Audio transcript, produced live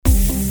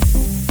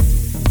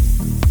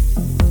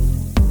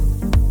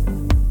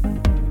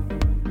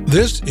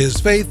This is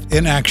Faith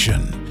in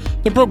Action,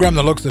 the program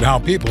that looks at how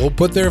people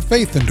put their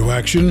faith into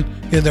action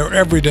in their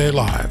everyday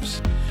lives.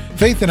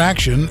 Faith in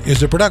Action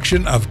is a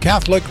production of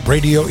Catholic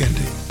Radio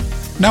Indy.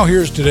 Now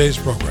here's today's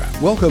program.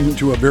 Welcome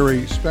to a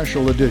very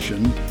special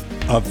edition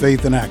of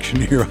Faith in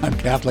Action here on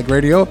Catholic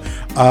Radio.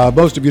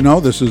 Most of you know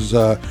this is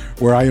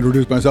where I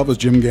introduce myself as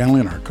Jim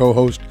Ganley and our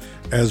co-host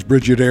as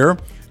Bridget Eyre.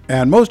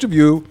 And most of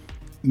you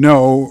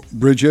know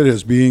Bridget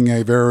as being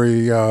a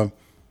very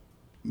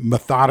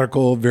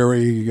methodical,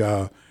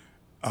 very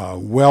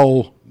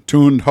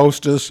well-tuned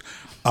hostess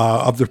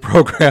of the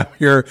program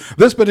here.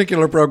 This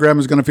particular program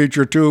is going to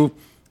feature two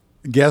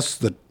guests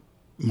that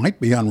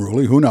might be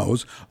unruly, who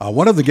knows.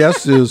 One of the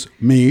guests is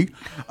me,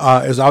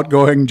 as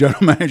outgoing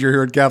general manager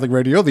here at Catholic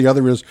Radio. The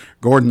other is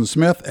Gordon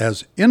Smith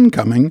as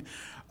incoming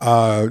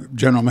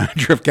general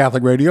manager of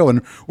Catholic Radio.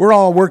 And we're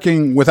all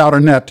working without a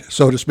net,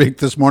 so to speak,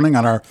 this morning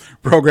on our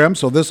program.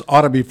 So this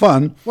ought to be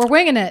fun. We're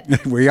winging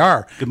it. We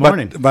are. Good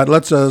morning. But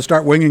let's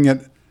start winging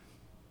it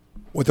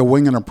with a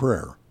wing and a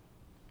prayer.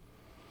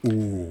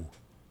 Ooh.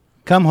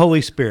 Come,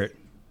 Holy Spirit,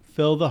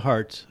 fill the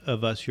hearts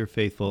of us, your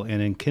faithful,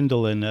 and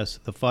enkindle in us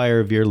the fire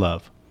of your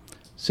love.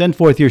 Send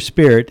forth your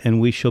Spirit, and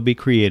we shall be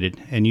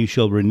created, and you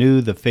shall renew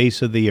the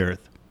face of the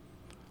earth.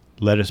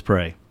 Let us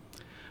pray.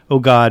 O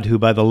God, who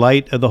by the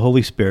light of the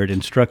Holy Spirit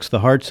instructs the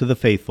hearts of the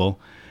faithful,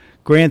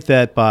 grant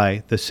that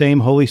by the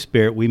same Holy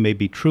Spirit we may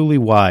be truly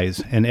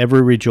wise and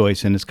ever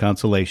rejoice in his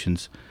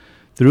consolations.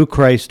 Through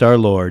Christ our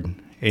Lord.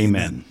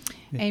 Amen.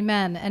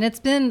 Amen. And it's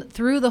been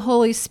through the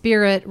Holy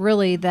Spirit,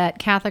 really, that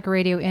Catholic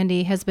Radio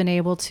Indy has been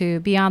able to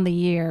be on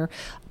the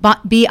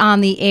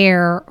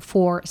air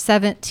for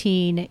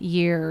 17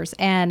 years.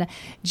 And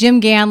Jim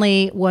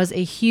Ganley was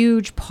a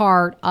huge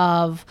part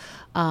of,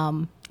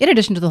 in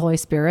addition to the Holy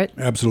Spirit,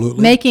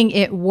 Absolutely, making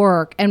it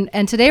work.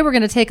 And today we're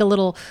going to take a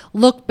little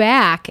look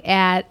back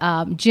at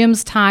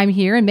Jim's time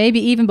here, and maybe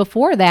even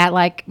before that,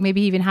 like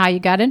maybe even how you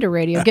got into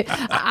radio.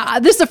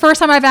 This is the first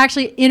time I've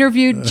actually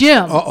interviewed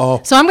Jim.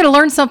 So I'm going to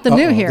learn something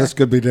new here. This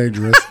could be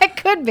dangerous. It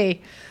could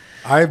be.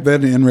 I've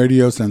been in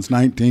radio since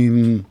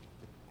the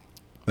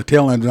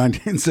tail end of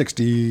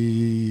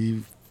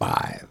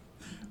 1965.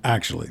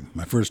 Actually,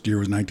 my first year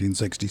was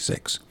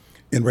 1966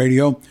 in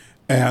radio,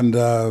 and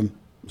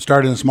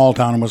started in a small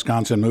town in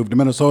Wisconsin, moved to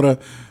Minnesota,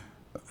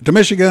 to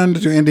Michigan,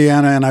 to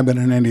Indiana, and I've been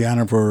in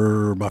Indiana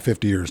for about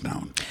 50 years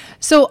now.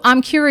 So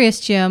I'm curious,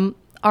 Jim,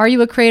 are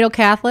you a cradle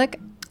Catholic?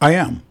 I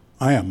am.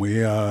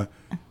 We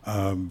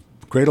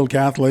cradle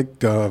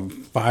Catholic,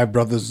 four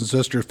brothers and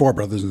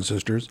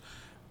sisters,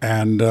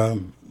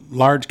 and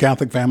large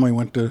Catholic family,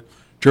 went to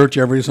church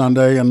every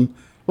Sunday, and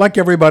like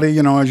everybody,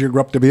 as you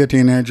grow up to be a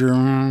teenager,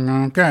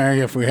 okay,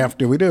 if we have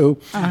to, we do,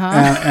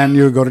 and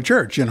you go to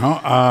church,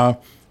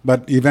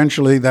 But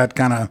eventually that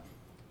kind of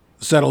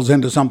settles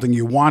into something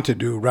you want to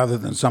do rather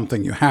than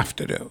something you have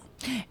to do.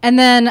 And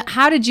then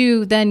how did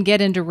you then get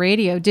into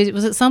radio?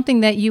 Was it something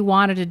that you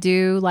wanted to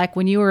do? Like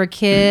when you were a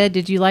kid,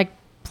 did you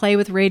play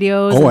with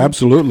radios? Oh,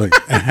 absolutely.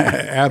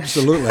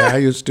 Absolutely. I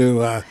used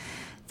to,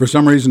 for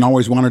some reason,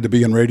 always wanted to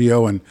be in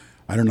radio. And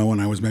I don't know, when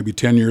I was maybe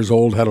 10 years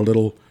old, had a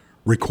little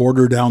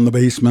recorder down the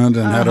basement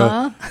and had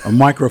a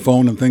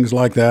microphone and things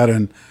like that.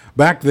 And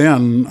back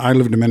then, I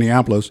lived in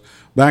Minneapolis.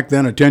 Back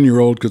then, a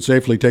 10-year-old could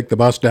safely take the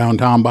bus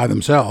downtown by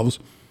themselves,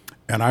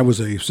 and I was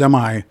a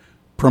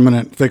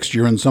semi-permanent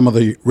fixture in some of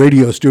the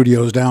radio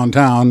studios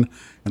downtown,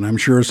 and I'm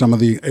sure some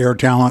of the air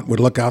talent would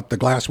look out the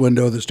glass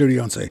window of the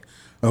studio and say,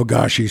 "Oh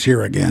gosh, he's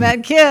here again.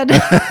 That kid."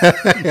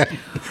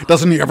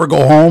 Doesn't he ever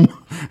go home?"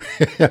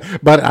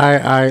 But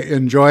I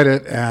enjoyed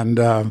it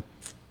and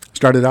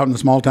started out in the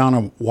small town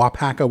of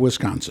Wapaka,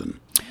 Wisconsin.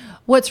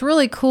 What's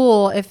really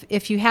cool,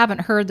 if you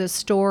haven't heard this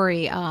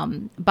story,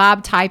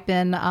 Bob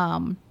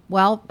Typen,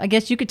 well, I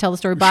guess you could tell the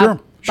story.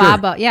 Bob, Sure.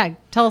 Bob,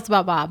 tell us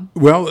about Bob.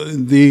 Well,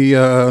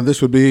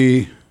 this would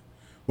be,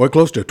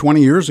 close to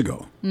 20 years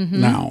ago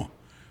now.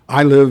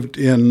 I lived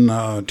in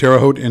Terre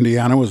Haute,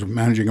 Indiana, was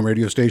managing a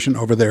radio station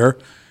over there.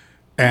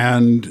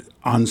 And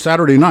on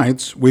Saturday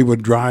nights, we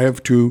would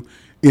drive to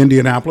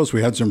Indianapolis.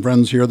 We had some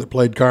friends here that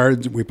played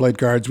cards. We played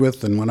cards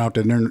with and went out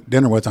to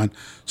dinner with on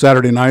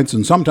Saturday nights.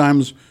 And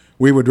sometimes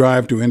we would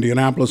drive to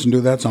Indianapolis and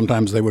do that.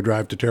 Sometimes they would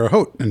drive to Terre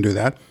Haute and do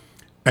that.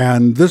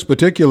 And this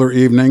particular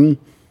evening,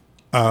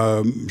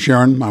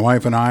 Sharon, my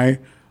wife, and I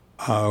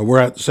were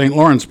at St.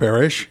 Lawrence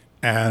Parish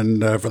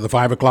and for the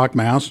 5 o'clock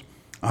Mass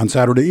on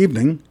Saturday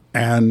evening.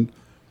 And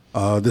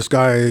this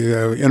guy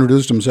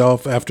introduced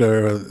himself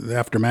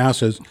after Mass.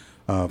 His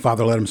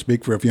father let him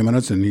speak for a few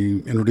minutes, and he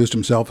introduced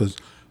himself as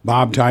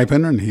Bob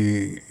Typen, and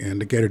he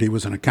indicated he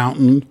was an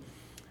accountant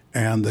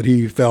and that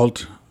he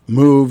felt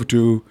moved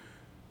to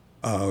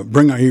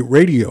bring a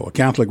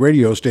Catholic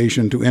radio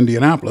station to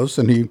Indianapolis.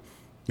 And he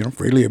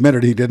freely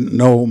admitted he didn't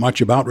know much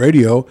about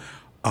radio,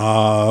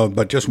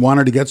 but just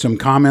wanted to get some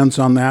comments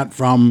on that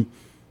from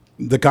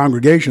the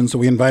congregation. So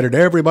we invited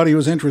everybody who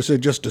was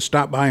interested just to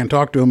stop by and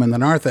talk to him in the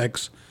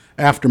narthex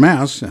after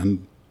Mass.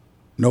 And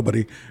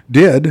nobody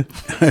did,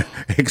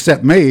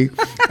 except me.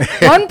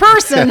 One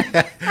person.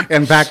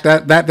 In fact,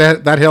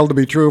 that held to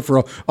be true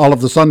for all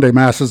of the Sunday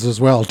masses as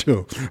well,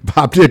 too.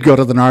 Bob did go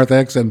to the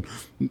narthex, and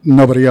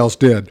nobody else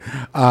did.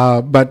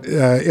 But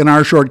in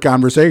our short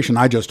conversation,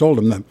 I just told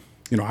him that,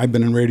 I've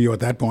been in radio at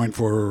that point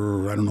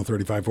for,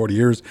 35, 40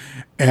 years,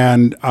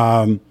 and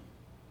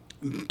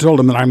told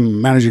him that I'm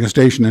managing a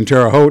station in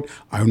Terre Haute.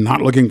 I'm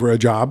not looking for a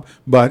job,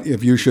 but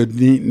if you should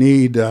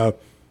need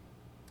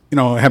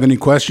have any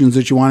questions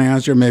that you want to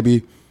answer,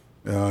 maybe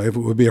if it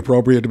would be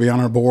appropriate to be on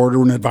a board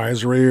or an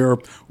advisory or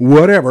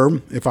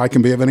whatever, if I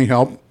can be of any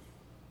help,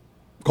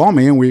 call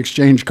me, and we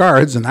exchange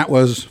cards. And that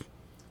was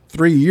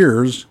 3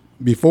 years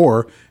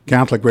before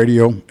Catholic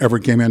radio ever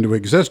came into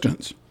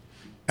existence.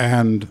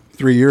 And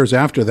 3 years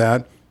after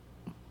that,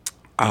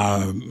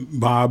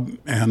 Bob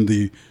and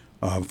the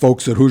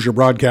folks at Hoosier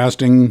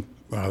Broadcasting,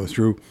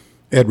 through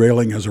Ed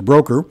Railing as a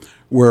broker,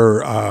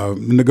 were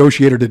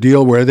negotiated a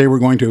deal where they were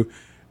going to,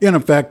 in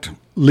effect,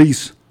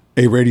 lease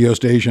a radio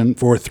station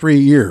for 3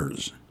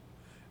 years.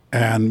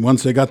 And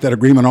once they got that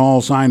agreement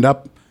all signed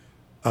up,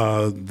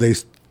 they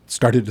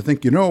started to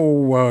think, gee,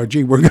 we're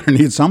going to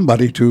need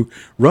somebody to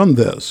run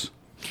this.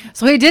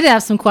 So he did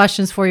have some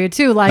questions for you,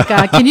 too, like,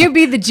 can you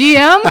be the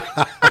GM?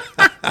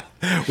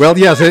 Well,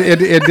 yes,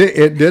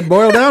 it did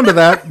boil down to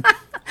that.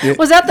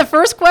 Was that the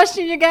first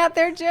question you got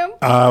there, Jim?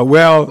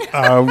 Bob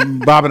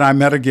and I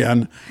met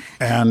again,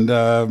 and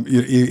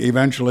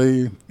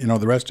eventually,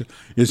 the rest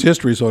is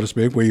history, so to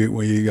speak.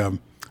 We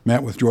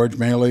met with George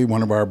Maley,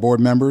 one of our board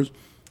members,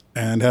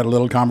 and had a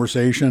little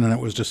conversation, and it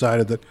was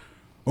decided that,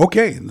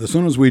 okay, as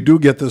soon as we do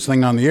get this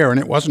thing on the air, and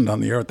it wasn't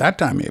on the air at that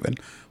time even,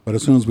 but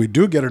as soon as we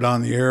do get it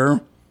on the air,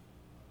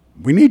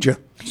 we need you.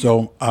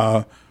 So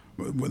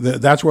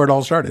that's where it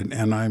all started,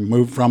 and I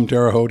moved from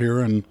Terre Haute here,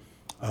 and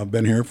I've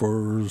been here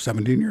for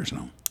 17 years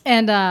now.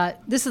 And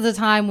this is the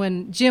time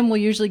when Jim will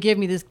usually give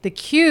me the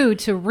cue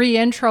to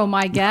re-intro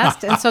my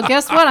guest. And so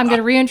guess what? I'm going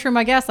to re-intro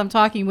my guest. I'm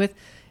talking with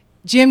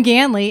Jim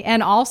Ganley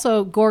and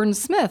also Gordon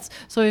Smith.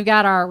 So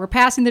we're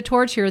passing the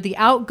torch here. The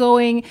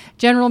outgoing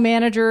general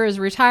manager is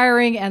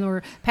retiring, and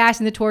we're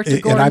passing the torch to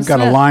Gordon Smith. And I've got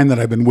a line that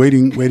I've been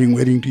waiting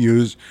to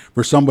use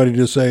for somebody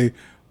to say,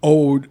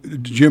 "Oh,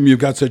 Jim, you've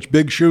got such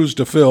big shoes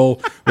to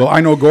fill." Well,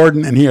 I know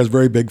Gordon, and he has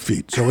very big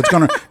feet, so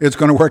it's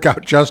gonna work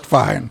out just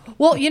fine.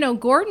 Well,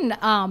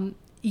 Gordon,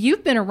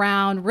 you've been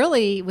around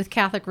really with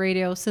Catholic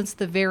radio since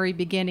the very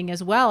beginning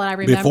as well, and I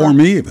remember before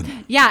me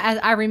even.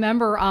 Yeah, I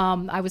remember.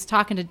 I was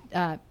talking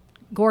to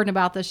Gordon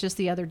about this just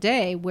the other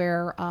day,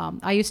 where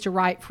I used to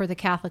write for the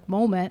Catholic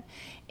Moment,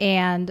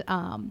 and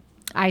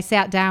I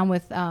sat down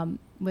with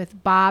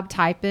Bob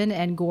Typen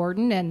and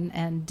Gordon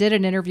and did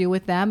an interview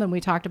with them, and we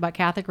talked about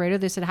Catholic radio.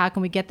 They said, how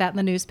can we get that in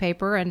the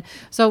newspaper? And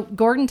so,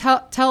 Gordon,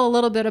 tell a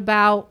little bit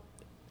about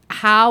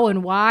how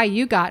and why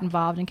you got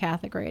involved in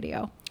Catholic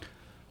radio.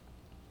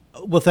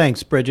 Well,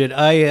 thanks, Bridget.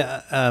 I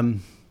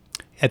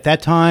at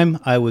that time,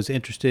 I was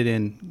interested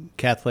in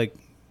Catholic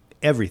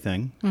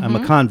everything. Mm-hmm. I'm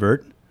a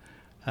convert.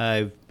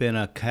 I've been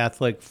a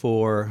Catholic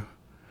for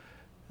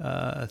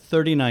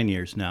 39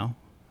 years now,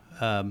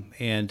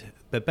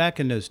 But back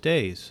in those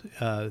days,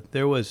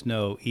 there was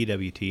no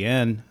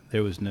EWTN,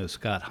 there was no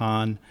Scott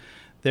Hahn,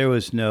 there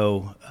was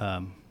no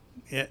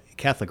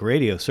Catholic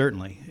radio,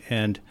 certainly.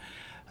 And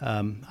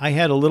I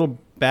had a little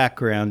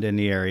background in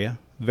the area,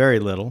 very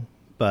little,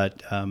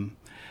 but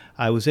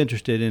I was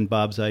interested in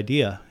Bob's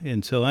idea.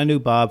 And so I knew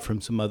Bob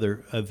from some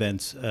other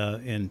events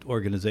and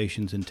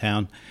organizations in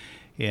town,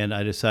 and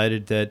I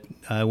decided that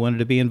I wanted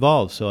to be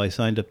involved. So I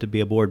signed up to be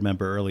a board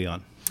member early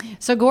on.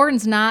 So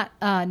Gordon's not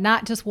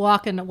just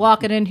walking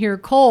in here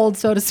cold,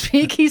 so to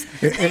speak. He's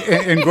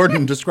and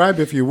Gordon, describe,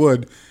 if you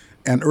would,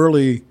 an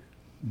early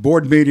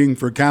board meeting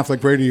for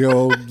Catholic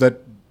radio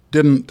that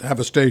didn't have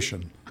a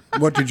station.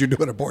 What did you do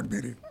at a board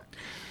meeting?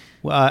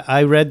 Well,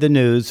 I read the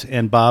news,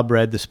 and Bob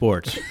read the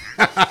sports,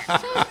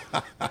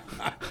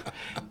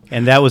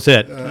 and that was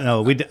it.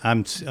 No,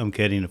 I'm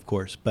kidding, of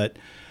course, but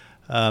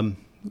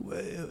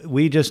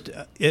we just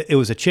it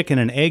was a chicken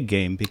and egg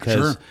game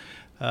because. Sure.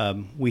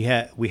 We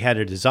had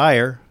a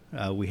desire,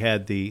 we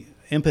had the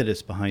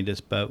impetus behind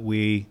us, but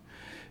you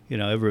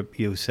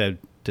said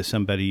to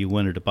somebody you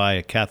wanted to buy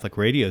a Catholic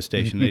radio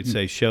station, they'd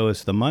say, "Show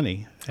us the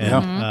money,"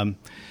 and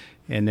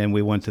and then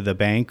we went to the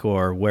bank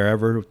or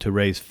wherever to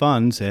raise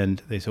funds,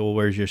 and they said, "Well,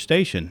 where's your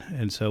station?"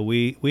 And so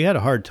we had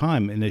a hard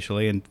time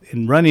initially, and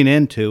in running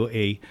into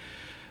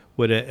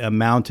what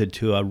amounted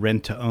to a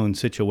rent-to-own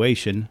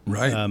situation,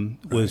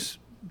 was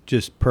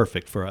just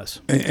perfect for us.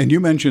 And you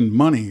mentioned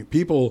money,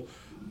 people.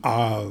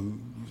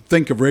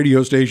 Think of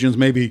radio stations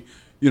maybe,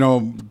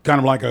 kind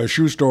of like a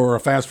shoe store or a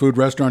fast food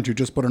restaurant. You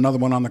just put another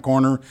one on the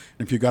corner.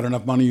 If you got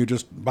enough money, you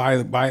just buy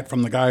it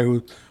from the guy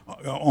who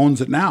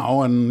owns it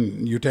now,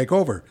 and you take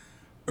over.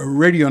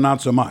 Radio,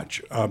 not so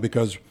much,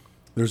 because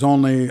there's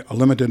only a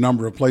limited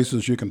number of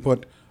places you can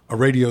put a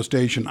radio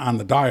station on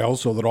the dial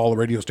so that all the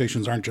radio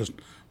stations aren't just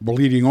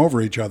bleeding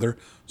over each other.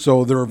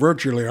 So there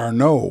virtually are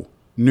no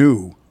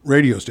new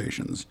radio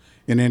stations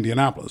in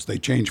Indianapolis. They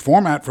change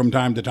format from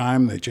time to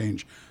time. They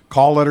change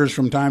call letters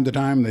from time to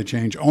time. They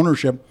change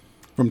ownership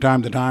from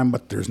time to time,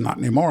 but there's not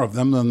any more of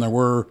them than there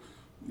were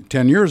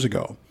 10 years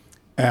ago.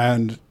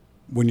 And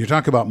when you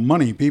talk about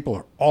money, people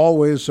are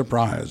always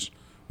surprised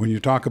when you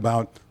talk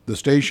about the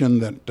station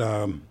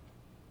that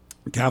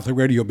Catholic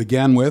Radio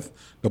began with,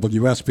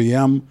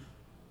 WSPM,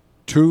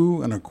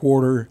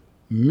 $2.25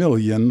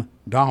 million.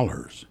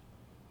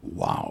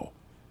 Wow.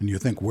 And you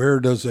think, where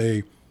does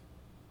a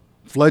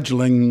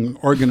fledgling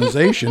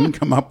organization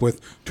come up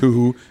with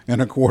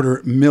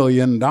 $2.25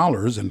 million?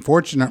 And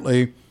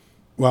fortunately,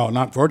 well,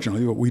 not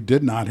fortunately, but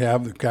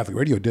the Catholic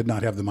Radio did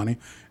not have the money.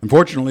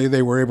 Unfortunately,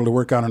 they were able to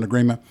work out an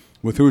agreement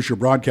with Hoosier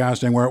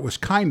Broadcasting where it was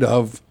kind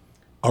of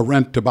a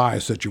rent-to-buy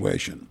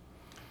situation.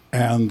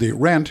 And the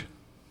rent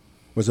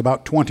was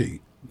about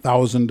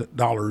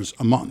 $20,000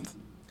 a month.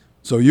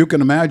 So you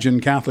can imagine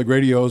Catholic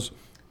Radio's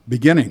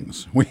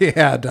beginnings. We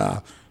had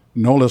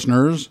no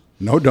listeners,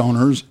 no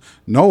donors,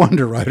 no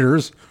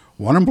underwriters,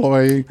 one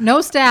employee.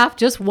 No staff,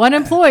 just one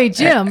employee,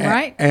 Jim,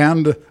 right?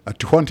 And a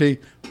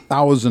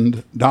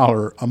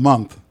 $20,000 a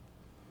month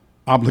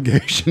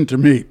obligation to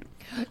meet.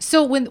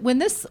 So when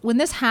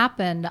this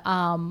happened,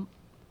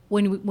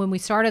 when we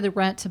started the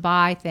rent to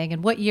buy thing,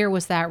 and what year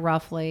was that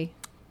roughly?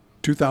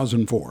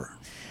 2004.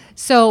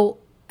 So,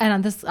 and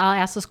on this, I'll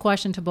ask this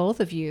question to both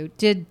of you.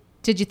 Did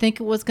you think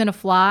it was going to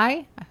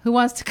fly? Who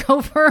wants to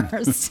go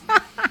first?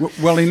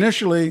 Well,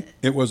 initially,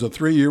 it was a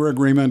 3-year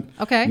agreement.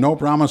 Okay. No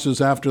promises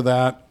after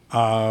that.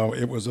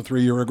 It was a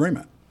 3-year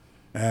agreement.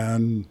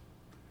 And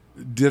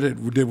did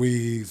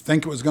we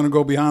think it was going to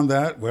go beyond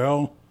that?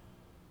 Well,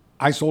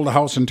 I sold a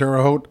house in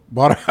Terre Haute,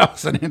 bought a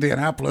house in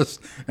Indianapolis,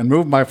 and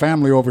moved my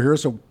family over here.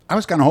 So I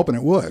was kind of hoping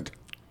it would.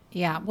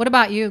 Yeah. What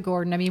about you,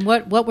 Gordon? I mean,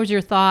 what was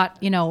your thought,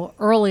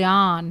 early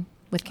on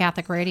with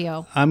Catholic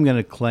Radio? I'm going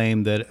to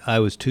claim that I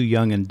was too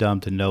young and dumb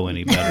to know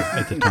any better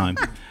at the time.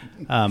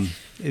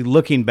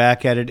 Looking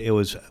back at it, it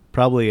was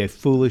probably a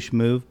foolish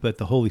move, but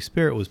the Holy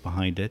Spirit was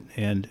behind it,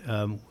 and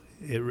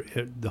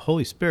the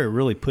Holy Spirit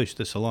really pushed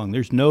this along.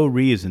 There's no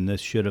reason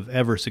this should have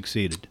ever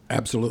succeeded.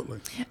 Absolutely.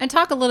 And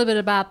talk a little bit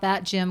about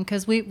that, Jim,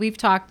 because we've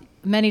talked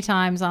many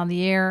times on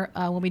the air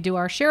when we do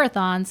our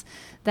share-a-thons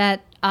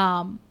that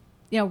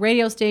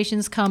radio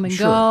stations come and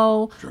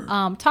go.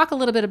 Sure. Talk a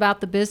little bit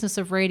about the business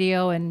of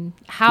radio and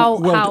how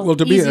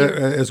to be, easy.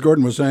 as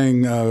Gordon was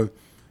saying,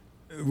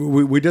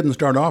 we didn't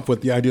start off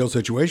with the ideal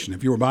situation.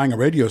 If you were buying a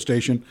radio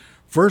station,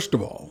 first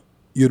of all,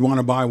 you'd want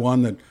to buy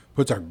one that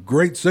puts a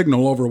great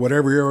signal over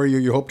whatever area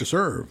you hope to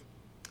serve.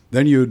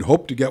 Then you'd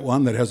hope to get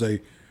one that has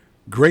a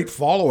great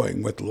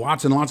following with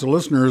lots and lots of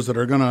listeners that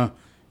are going to,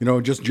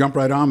 just jump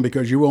right on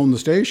because you own the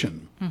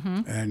station.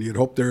 Mm-hmm. And you'd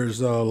hope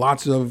there's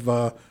lots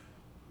of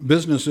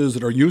businesses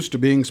that are used to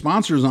being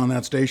sponsors on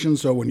that station,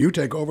 so when you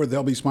take over,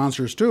 they'll be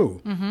sponsors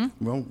too. Mm-hmm.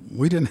 Well,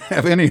 we didn't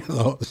have any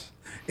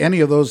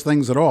of those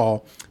things at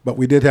all, but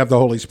we did have the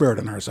Holy Spirit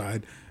on our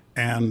side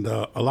and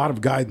a lot of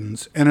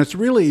guidance. And it's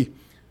really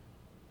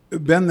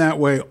been that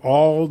way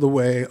all the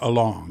way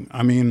along.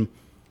 I mean,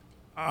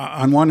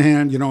 on one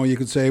hand, you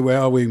could say,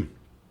 well, we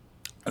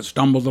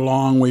stumbled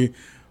along. We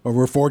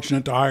were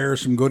fortunate to hire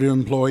some good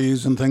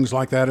employees and things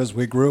like that as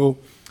we grew.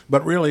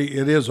 But really,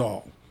 it is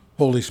all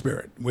Holy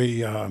Spirit. We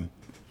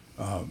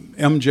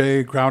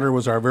MJ Crowder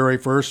was our very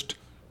first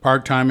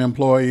part-time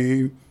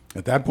employee.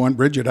 At that point,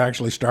 Bridget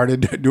actually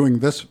started doing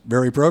this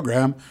very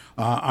program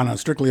on a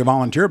strictly a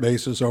volunteer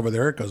basis over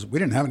there because we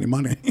didn't have any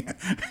money.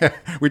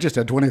 We just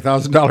had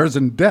 $20,000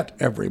 in debt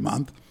every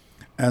month.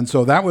 And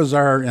so that was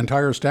our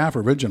entire staff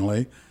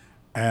originally.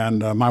 And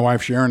my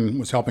wife Sharon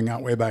was helping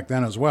out way back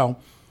then as well.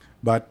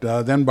 But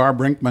then Barb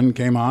Brinkman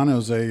came on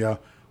as a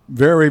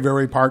very,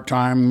 very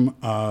part-time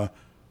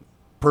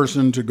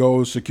person to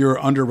go secure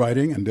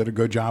underwriting and did a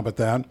good job at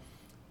that.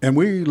 And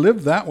we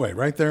lived that way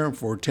right there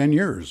for 10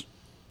 years.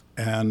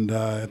 And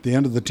at the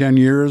end of the 10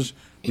 years,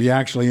 we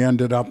actually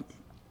ended up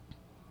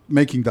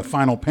making the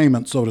final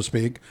payment, so to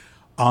speak,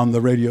 on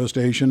the radio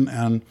station,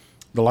 and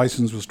the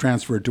license was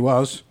transferred to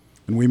us,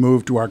 and we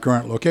moved to our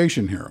current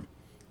location here.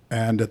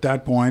 And at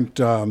that point,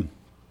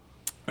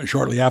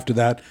 shortly after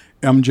that,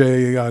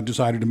 MJ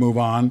decided to move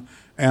on,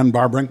 and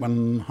Barb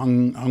Brinkman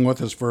hung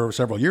with us for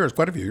several years,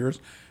 quite a few years,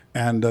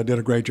 and did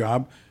a great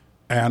job.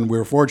 And we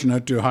were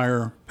fortunate to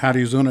hire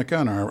Patty Zuniga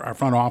in our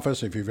front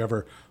office. If you've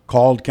ever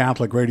called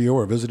Catholic Radio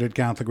or visited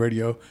Catholic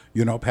Radio,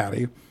 you know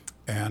Patty.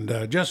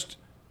 And just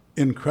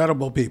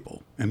incredible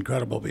people. And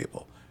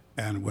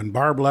when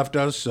Barb left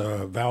us,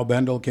 Val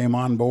Bendel came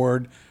on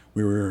board.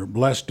 We were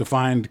blessed to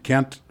find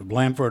Kent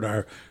Blanford,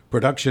 our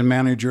production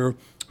manager,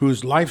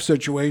 whose life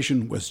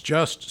situation was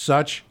just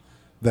such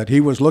that he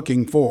was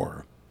looking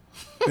for.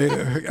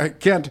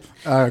 Kent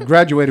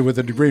graduated with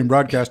a degree in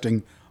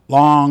broadcasting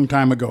long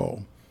time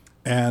ago.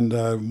 And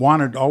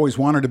always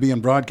wanted to be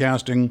in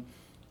broadcasting,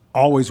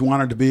 always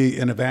wanted to be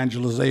in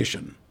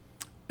evangelization,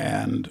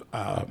 and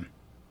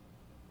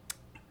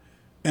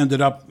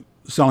ended up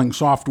selling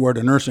software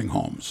to nursing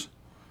homes,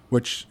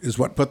 which is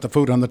what put the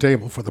food on the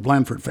table for the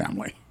Blanford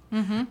family.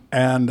 Mm-hmm.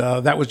 And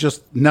that was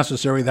just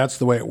necessary. That's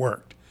the way it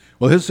worked.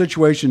 Well, his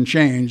situation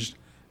changed,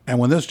 and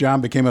when this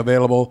job became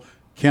available,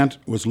 Kent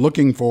was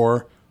looking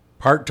for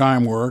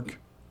part-time work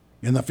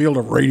in the field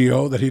of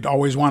radio that he'd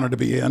always wanted to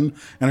be in,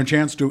 and a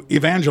chance to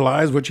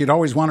evangelize, which he'd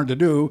always wanted to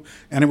do,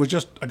 and it was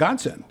just a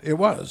godsend. It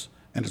was,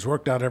 and it's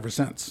worked out ever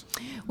since.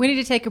 We need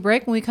to take a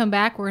break. When we come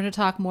back, we're going to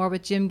talk more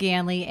with Jim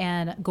Ganley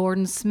and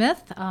Gordon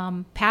Smith,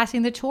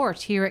 passing the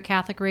torch here at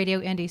Catholic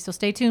Radio Indy. So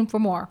stay tuned for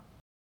more.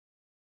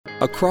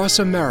 Across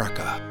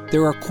America,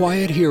 there are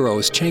quiet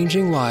heroes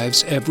changing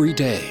lives every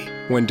day.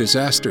 When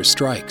disaster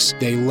strikes,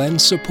 they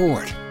lend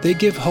support. They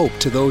give hope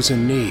to those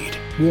in need,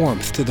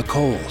 warmth to the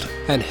cold,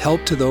 and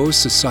help to those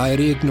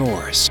society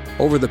ignores.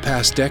 Over the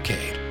past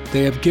decade,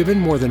 they have given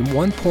more than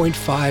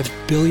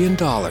 $1.5 billion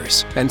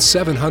and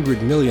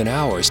 700 million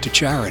hours to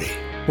charity.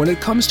 When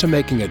it comes to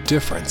making a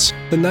difference,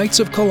 the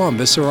Knights of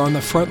Columbus are on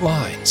the front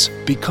lines.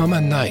 Become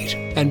a Knight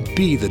and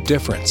be the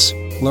difference.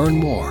 Learn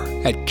more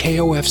at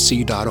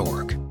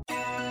kofc.org.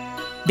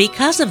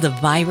 Because of the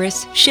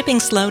virus, shipping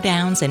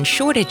slowdowns, and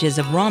shortages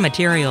of raw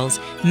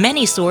materials,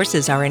 many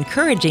sources are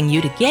encouraging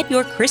you to get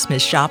your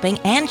Christmas shopping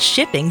and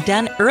shipping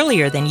done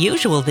earlier than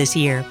usual this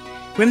year.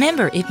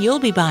 Remember, if you'll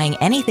be buying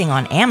anything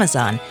on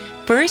Amazon,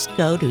 first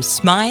go to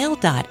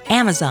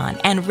smile.amazon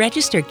and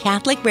register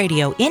Catholic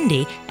Radio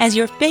Indy as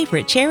your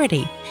favorite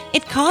charity.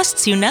 It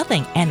costs you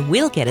nothing, and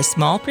we'll get a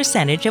small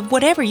percentage of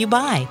whatever you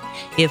buy.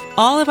 If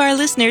all of our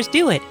listeners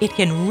do it, it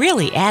can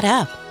really add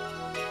up.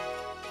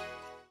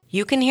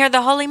 You can hear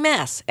the Holy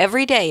Mass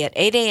every day at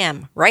 8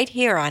 a.m. right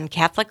here on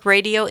Catholic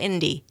Radio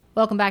Indy.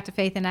 Welcome back to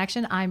Faith in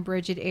Action. I'm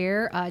Bridget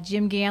Eyre.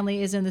 Jim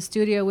Ganley is in the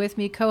studio with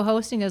me,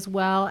 co-hosting, as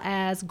well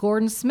as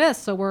Gordon Smith.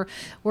 So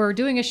we're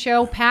doing a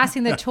show,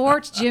 Passing the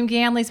Torch. Jim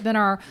Ganley's been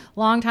our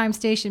longtime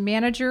station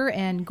manager,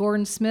 and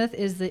Gordon Smith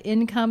is the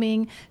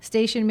incoming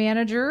station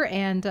manager.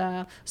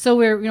 And so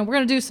we're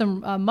going to do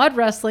some mud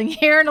wrestling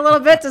here in a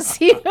little bit to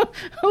see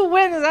who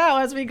wins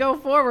out as we go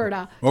forward.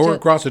 Well, we're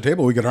across the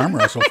table. We could arm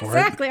wrestle for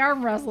exactly,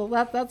 arm wrestle.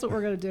 That's what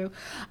we're going to do.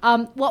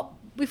 Well,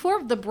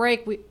 before the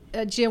break,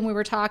 Jim, we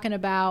were talking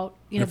about,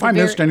 if I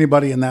missed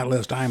anybody in that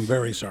list, I'm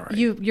very sorry.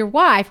 Your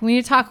wife. We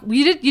need to talk.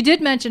 You did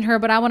mention her,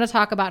 but I want to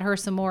talk about her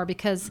some more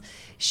because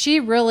she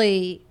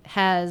really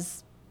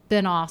has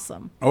been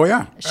awesome. Oh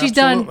yeah, she's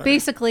done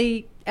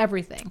basically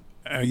everything.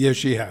 Yes,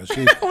 she has.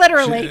 She,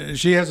 literally,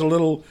 she has a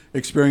little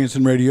experience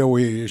in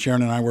radio.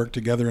 Sharon and I worked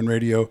together in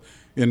radio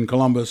in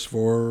Columbus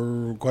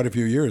for quite a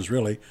few years,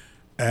 really.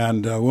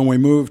 And when we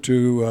moved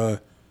to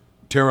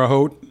Terre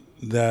Haute,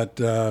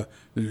 that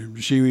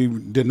she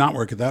did not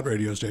work at that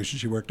radio station.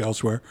 She worked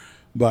elsewhere.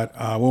 But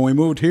when we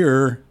moved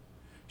here,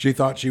 she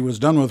thought she was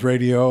done with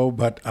radio.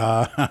 But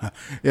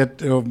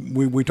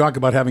we talk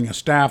about having a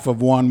staff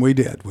of one. We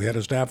did. We had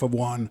a staff of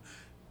one,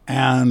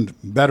 and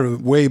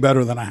way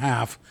better than a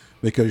half,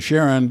 because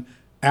Sharon,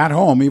 at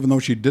home, even though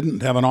she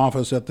didn't have an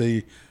office at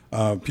the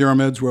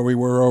Pyramids where we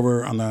were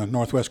over on the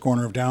northwest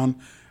corner of town,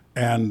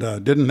 and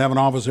didn't have an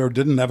office there,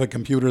 didn't have a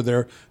computer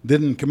there,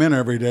 didn't come in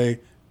every day,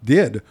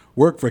 did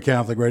work for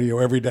Catholic Radio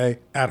every day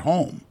at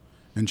home.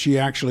 And she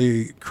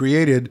actually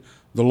created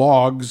the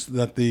logs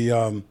that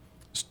the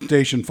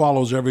station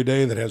follows every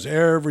day, that has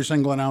every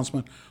single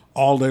announcement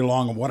all day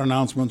long of what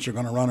announcements are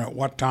going to run at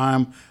what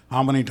time,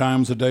 how many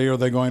times a day are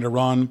they going to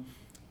run,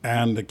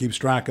 and it keeps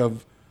track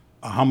of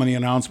how many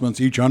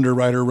announcements each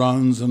underwriter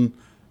runs. And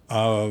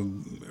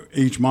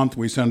each month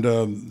we send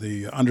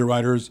the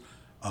underwriters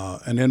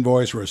an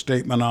invoice or a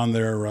statement on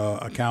their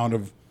account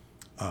of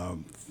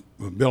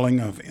billing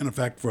in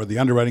effect for the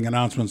underwriting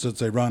announcements that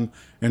they run.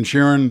 And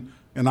Sharon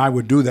and I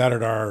would do that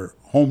at our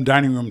home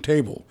dining room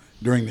table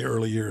during the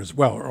early years,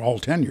 well, or all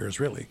 10 years,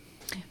 really.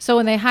 So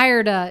when they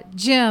hired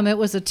Jim, it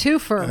was a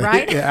twofer,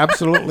 right? Yeah,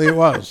 absolutely it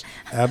was.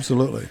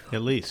 Absolutely.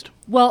 At least.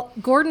 Well,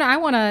 Gordon, I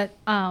want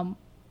to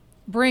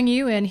bring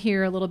you in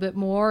here a little bit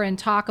more and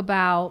talk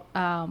about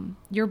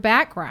your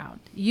background.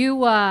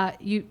 You're a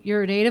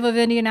native of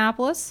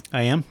Indianapolis.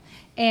 I am.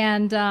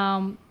 And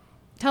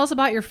tell us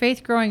about your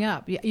faith growing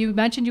up. You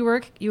mentioned you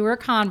were a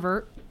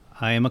convert.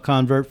 I am a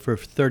convert for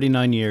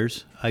 39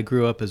 years. I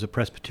grew up as a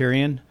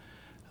Presbyterian.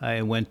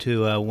 I went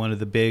to one of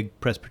the big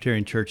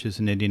Presbyterian churches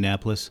in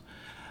Indianapolis.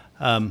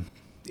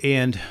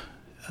 And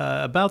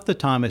about the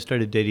time I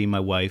started dating my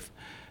wife,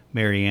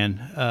 Mary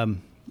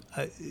Ann,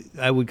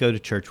 I would go to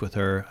church with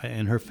her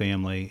and her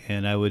family,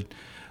 and I would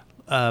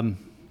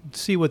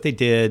see what they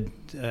did,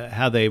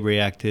 how they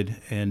reacted,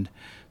 and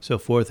so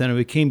forth. And I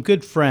became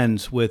good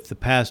friends with the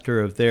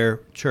pastor of their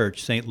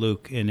church, St.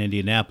 Luke in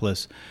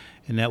Indianapolis,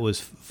 and that was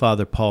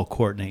Father Paul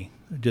Courtney,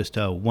 just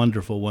a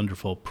wonderful,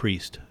 wonderful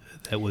priest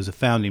that was a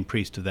founding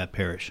priest of that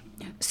parish.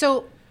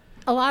 So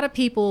a lot of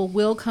people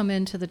will come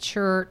into the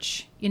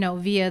church,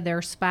 via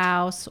their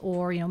spouse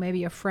or,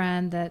 maybe a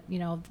friend that,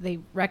 they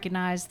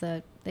recognize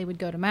that they would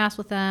go to Mass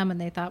with them and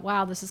they thought,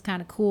 wow, this is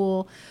kind of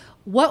cool.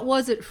 What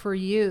was it for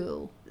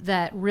you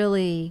that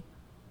really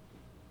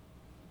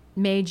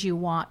made you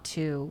want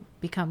to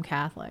become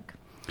Catholic?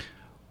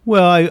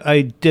 Well,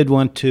 I did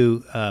want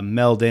to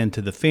meld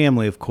into the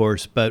family, of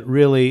course, but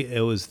really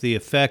it was the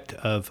effect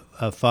of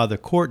Father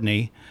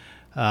Courtney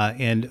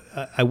And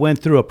I went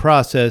through a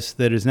process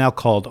that is now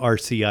called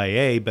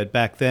RCIA, but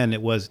back then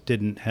it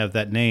didn't have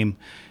that name.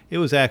 It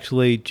was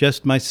actually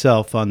just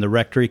myself on the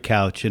rectory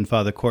couch and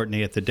Father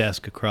Courtney at the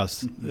desk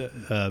across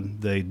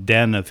the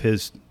den of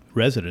his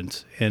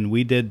residence. And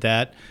we did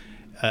that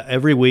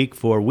every week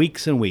for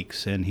weeks and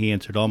weeks. And he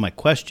answered all my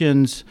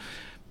questions,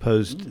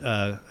 posed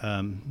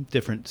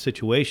different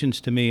situations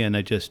to me, and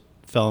I just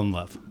fell in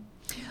love.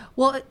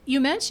 Well,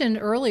 you mentioned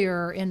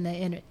earlier in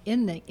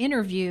the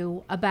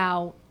interview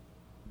about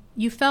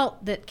you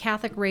felt that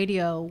Catholic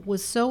radio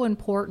was so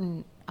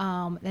important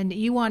and that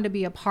you wanted to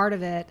be a part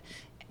of it.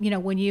 You know,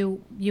 when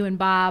you and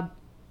Bob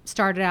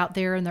started out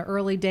there in the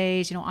early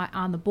days, you know,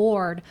 on the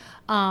board,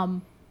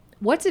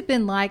 what's it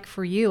been like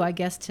for you, I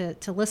guess,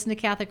 to listen to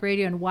Catholic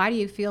radio, and why do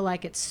you feel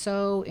like it's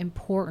so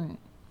important?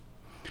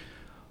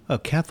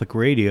 Catholic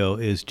radio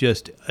is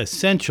just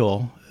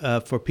essential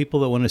for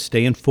people that want to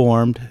stay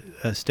informed,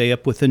 stay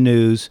up with the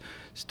news,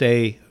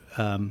 stay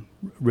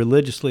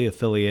religiously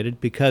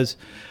affiliated, because,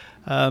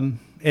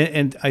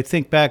 and I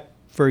think back,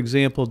 for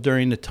example,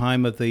 during the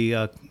time of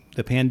the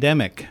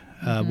pandemic,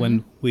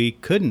 when we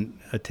couldn't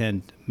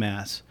attend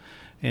Mass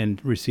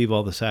and receive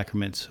all the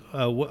sacraments.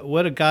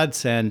 What a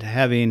godsend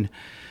having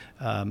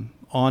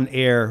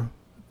on-air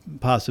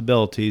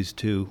possibilities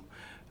to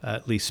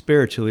at least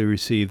spiritually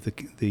receive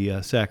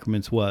the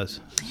sacraments was.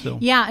 So.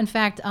 Yeah, in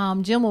fact,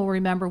 Jim will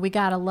remember we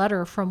got a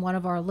letter from one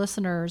of our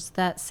listeners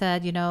that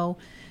said, you know,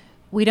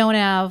 we don't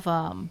have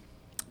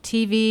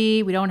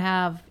TV, we don't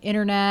have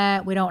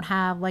internet, we don't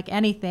have like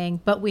anything,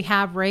 but we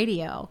have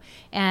radio.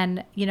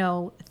 And, you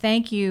know,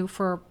 thank you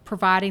for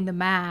providing the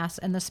Mass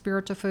and the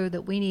spiritual food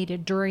that we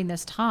needed during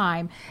this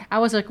time. I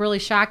was like really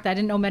shocked. I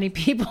didn't know many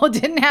people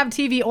didn't have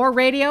TV or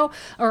radio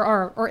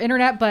or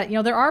internet, but, you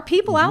know, there are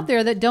people out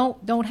there that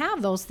don't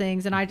have those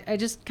things. And I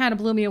just kind of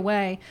blew me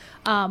away.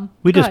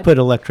 We just put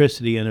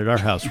electricity in at our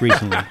house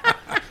recently.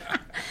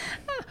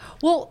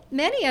 Well,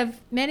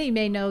 many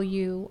may know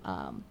you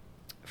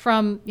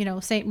from, you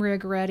know, St. Maria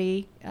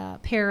Goretti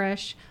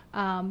Parish,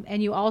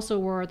 and you also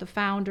were the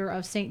founder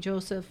of St.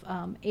 Joseph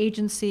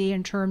Agency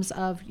in terms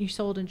of you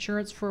sold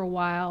insurance for a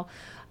while.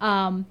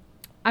 I'm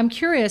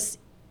curious,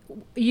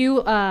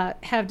 you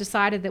have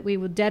decided that we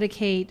would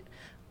dedicate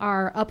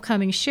our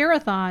upcoming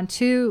Share-a-thon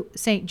to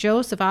St.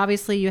 Joseph.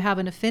 Obviously, you have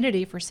an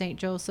affinity for St.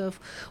 Joseph.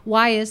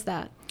 Why is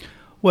that?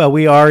 Well,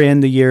 we are in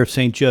the year of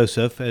St.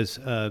 Joseph, as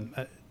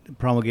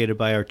promulgated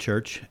by our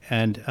church,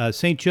 and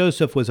St.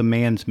 Joseph was a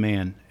man's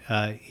man.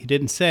 He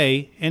didn't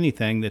say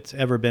anything that's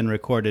ever been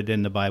recorded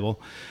in the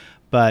Bible,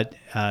 but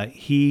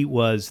he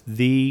was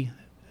the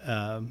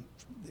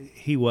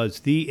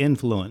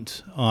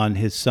influence on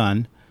his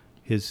son,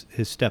 his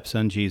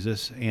stepson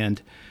Jesus,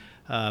 and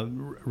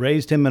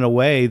raised him in a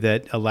way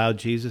that allowed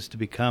Jesus to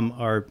become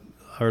our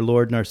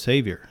Lord and our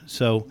Savior.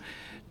 So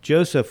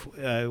Joseph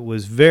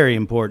was very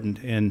important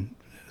in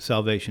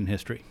salvation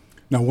history.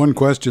 Now, one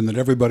question that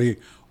everybody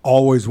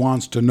always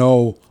wants to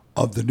know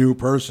of the new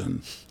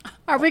person.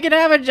 Are we going to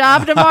have a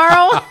job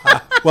tomorrow?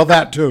 Well,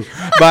 that too.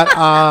 But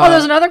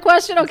there's another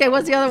question? Okay,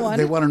 what's the other one?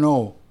 They want to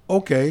know,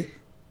 okay,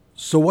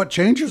 so what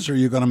changes are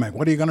you going to make?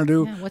 What are you going to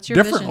do what's your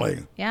differently?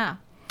 Vision? Yeah.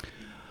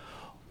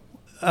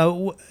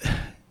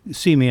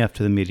 See me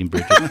after the meeting,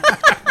 Bridget.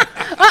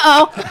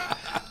 Uh-oh.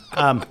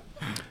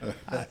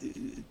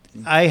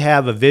 I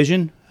have a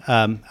vision.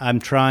 I'm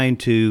trying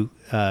to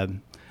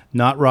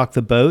not rock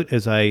the boat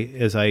as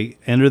I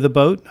enter the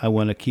boat. I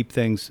want to keep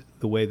things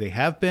the way they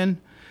have been.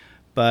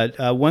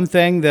 But one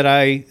thing that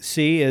I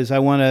see is I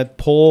want to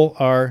poll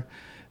our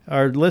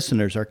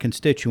listeners, our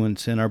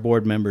constituents, and our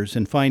board members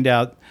and find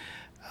out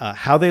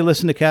how they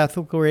listen to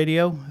Catholic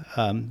radio.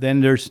 Then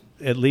there's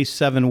at least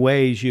 7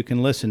 ways you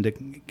can listen to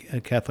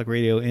Catholic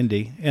Radio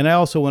Indy. And I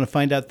also want to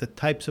find out the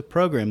types of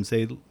programs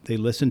they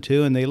listen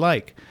to and they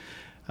like.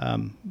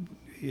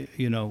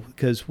 You know,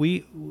 because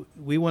we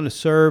want to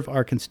serve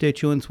our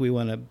constituents. We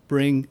want to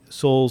bring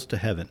souls to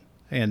heaven.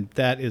 And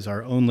that is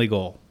our only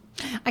goal.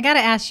 I got to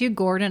ask you,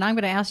 Gordon, I'm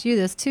going to ask you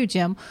this too,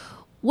 Jim.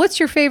 What's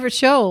your favorite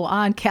show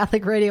on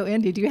Catholic Radio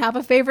Indy? Do you have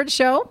a favorite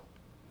show?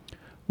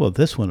 Well,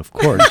 this one, of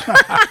course.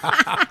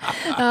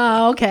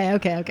 Oh,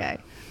 okay.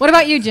 What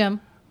about you, Jim?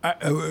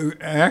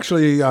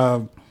 Actually,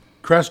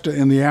 Cresta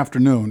in the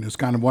Afternoon is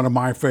kind of one of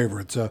my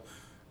favorites.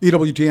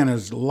 EWTN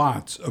has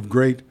lots of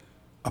great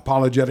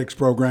apologetics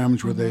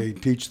programs where they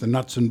teach the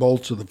nuts and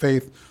bolts of the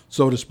faith,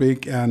 so to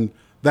speak, and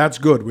that's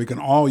good. We can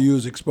all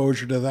use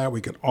exposure to that.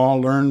 We can all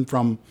learn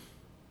from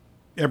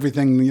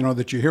everything, you know,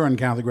 that you hear on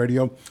Catholic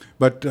radio.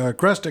 But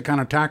Cresta kind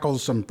of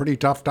tackles some pretty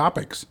tough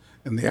topics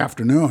in the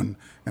afternoon,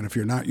 and if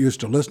you're not used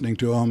to listening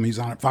to him, he's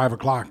on at 5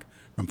 o'clock,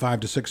 from 5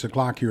 to 6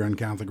 o'clock here on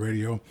Catholic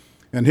radio,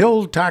 and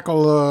he'll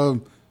tackle a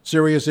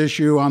serious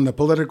issue on the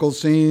political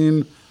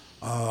scene,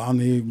 on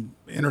the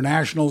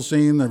international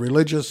scene, the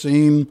religious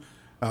scene,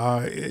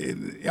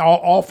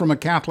 all from a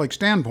Catholic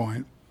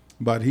standpoint.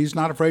 But he's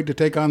not afraid to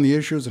take on the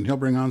issues, and he'll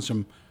bring on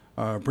some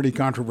pretty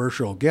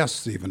controversial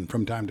guests even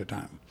from time to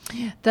time.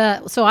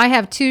 So I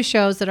have 2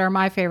 shows that are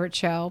my favorite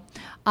show.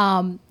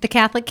 The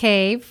Catholic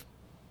Cave,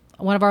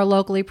 one of our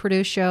locally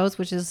produced shows,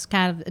 which is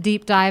kind of a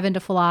deep dive into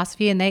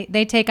philosophy, and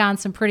they take on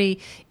some pretty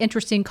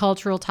interesting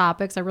cultural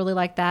topics. I really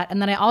like that.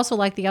 And then I also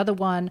like the other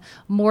one,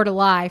 More to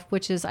Life,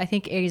 which is, I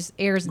think, airs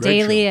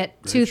daily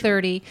at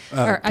 2:30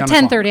 or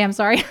 10:30. I'm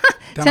sorry,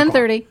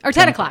 10:30 or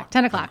 10 o'clock.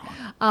 10 o'clock.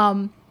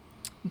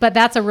 But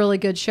that's a really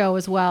good show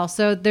as well.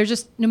 So there's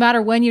just, no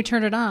matter when you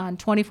turn it on,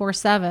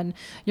 24/7,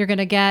 you're going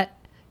to get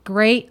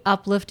great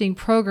uplifting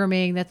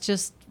programming that's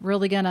just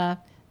really going to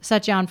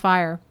set you on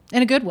fire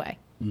in a good way.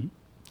 Mm-hmm.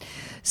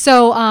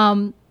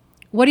 So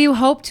what do you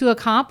hope to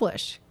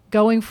accomplish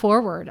going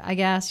forward? I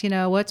guess,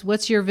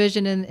 what's your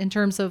vision in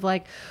terms of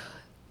like,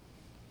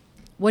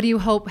 what do you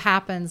hope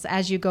happens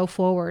as you go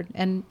forward?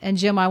 And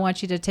Jim, I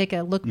want you to take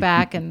a look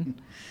back, and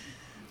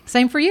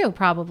same for you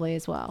probably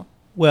as well.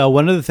 Well,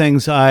 one of the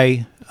things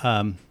I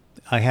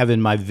have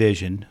in my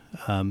vision,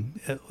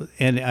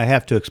 and I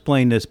have to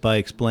explain this by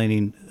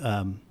explaining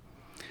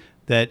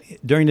that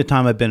during the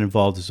time I've been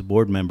involved as a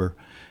board member,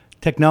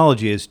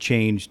 technology has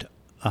changed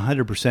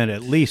 100%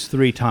 at least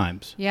 3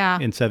 times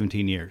in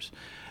 17 years.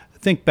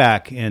 Think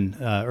back in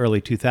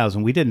early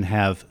 2000, we didn't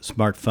have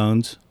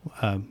smartphones.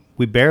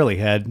 We barely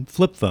had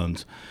flip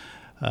phones.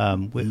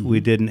 We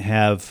didn't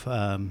have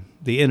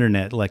the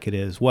internet like it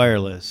is,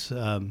 wireless.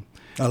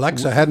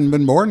 Alexa hadn't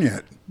been born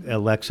yet.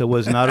 Alexa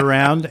was not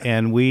around,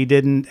 and we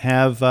didn't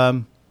have,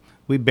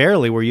 we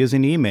barely were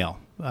using email,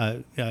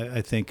 I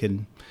think,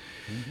 and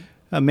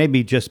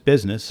maybe just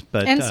business.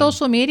 And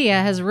social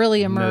media has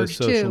really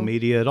emerged, too. No social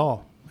media at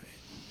all.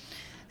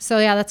 So,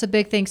 yeah, that's a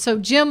big thing. So,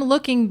 Jim,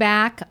 looking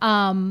back...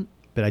 but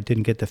I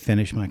didn't get to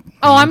finish my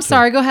Oh, I'm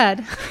sorry. Go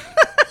ahead.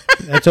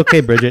 That's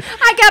okay, Bridget.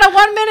 I got a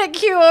 1-minute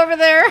cue over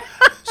there.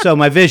 So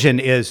my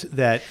vision is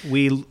that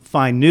we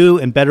find new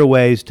and better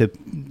ways to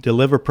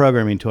deliver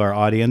programming to our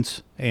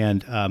audience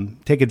and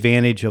take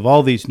advantage of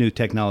all these new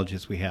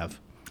technologies we have.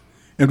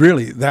 And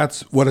really,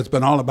 that's what it's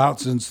been all about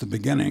since the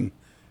beginning.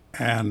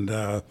 And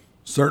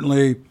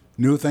certainly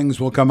new things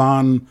will come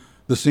on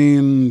the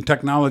scene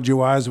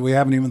technology-wise we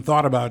haven't even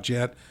thought about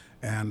yet.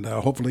 And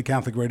hopefully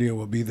Catholic Radio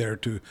will be there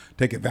to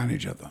take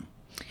advantage of them.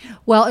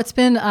 Well, it's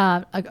been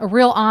a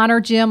real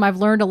honor, Jim. I've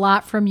learned a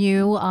lot from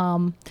you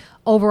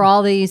over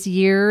all these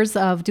years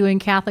of doing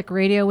Catholic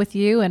Radio with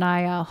you, and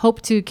I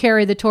hope to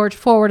carry the torch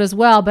forward as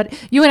well. But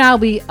you and I will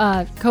be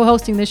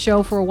co-hosting this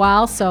show for a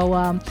while,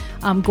 so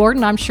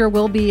Gordon, I'm sure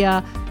we'll be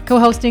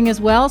co-hosting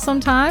as well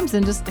sometimes,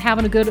 and just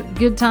having a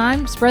good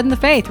time spreading the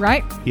faith,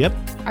 right? Yep.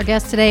 Our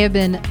guests today have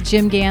been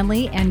Jim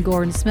Ganley and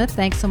Gordon Smith.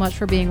 Thanks so much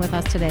for being with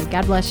us today.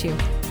 God bless you.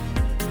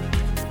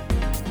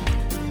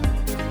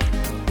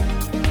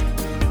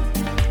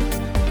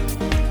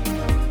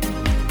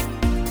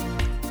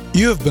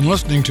 You have been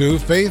listening to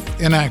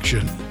Faith in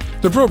Action,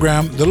 the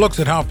program that looks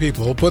at how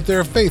people put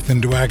their faith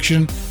into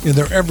action in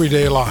their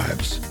everyday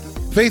lives.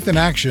 Faith in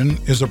Action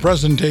is a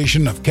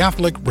presentation of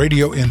Catholic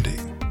Radio Indy.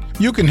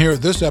 You can hear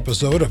this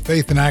episode of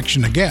Faith in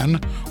Action again,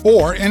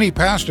 or any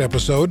past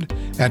episode,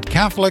 at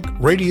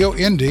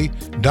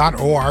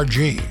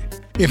catholicradioindy.org.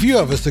 If you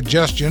have a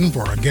suggestion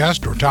for a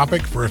guest or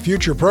topic for a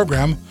future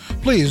program,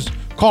 please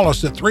call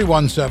us at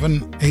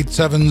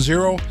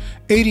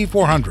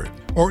 317-870-8400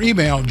 or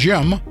email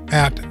Jim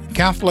at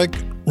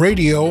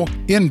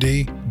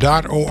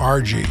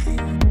catholicradioindy.org.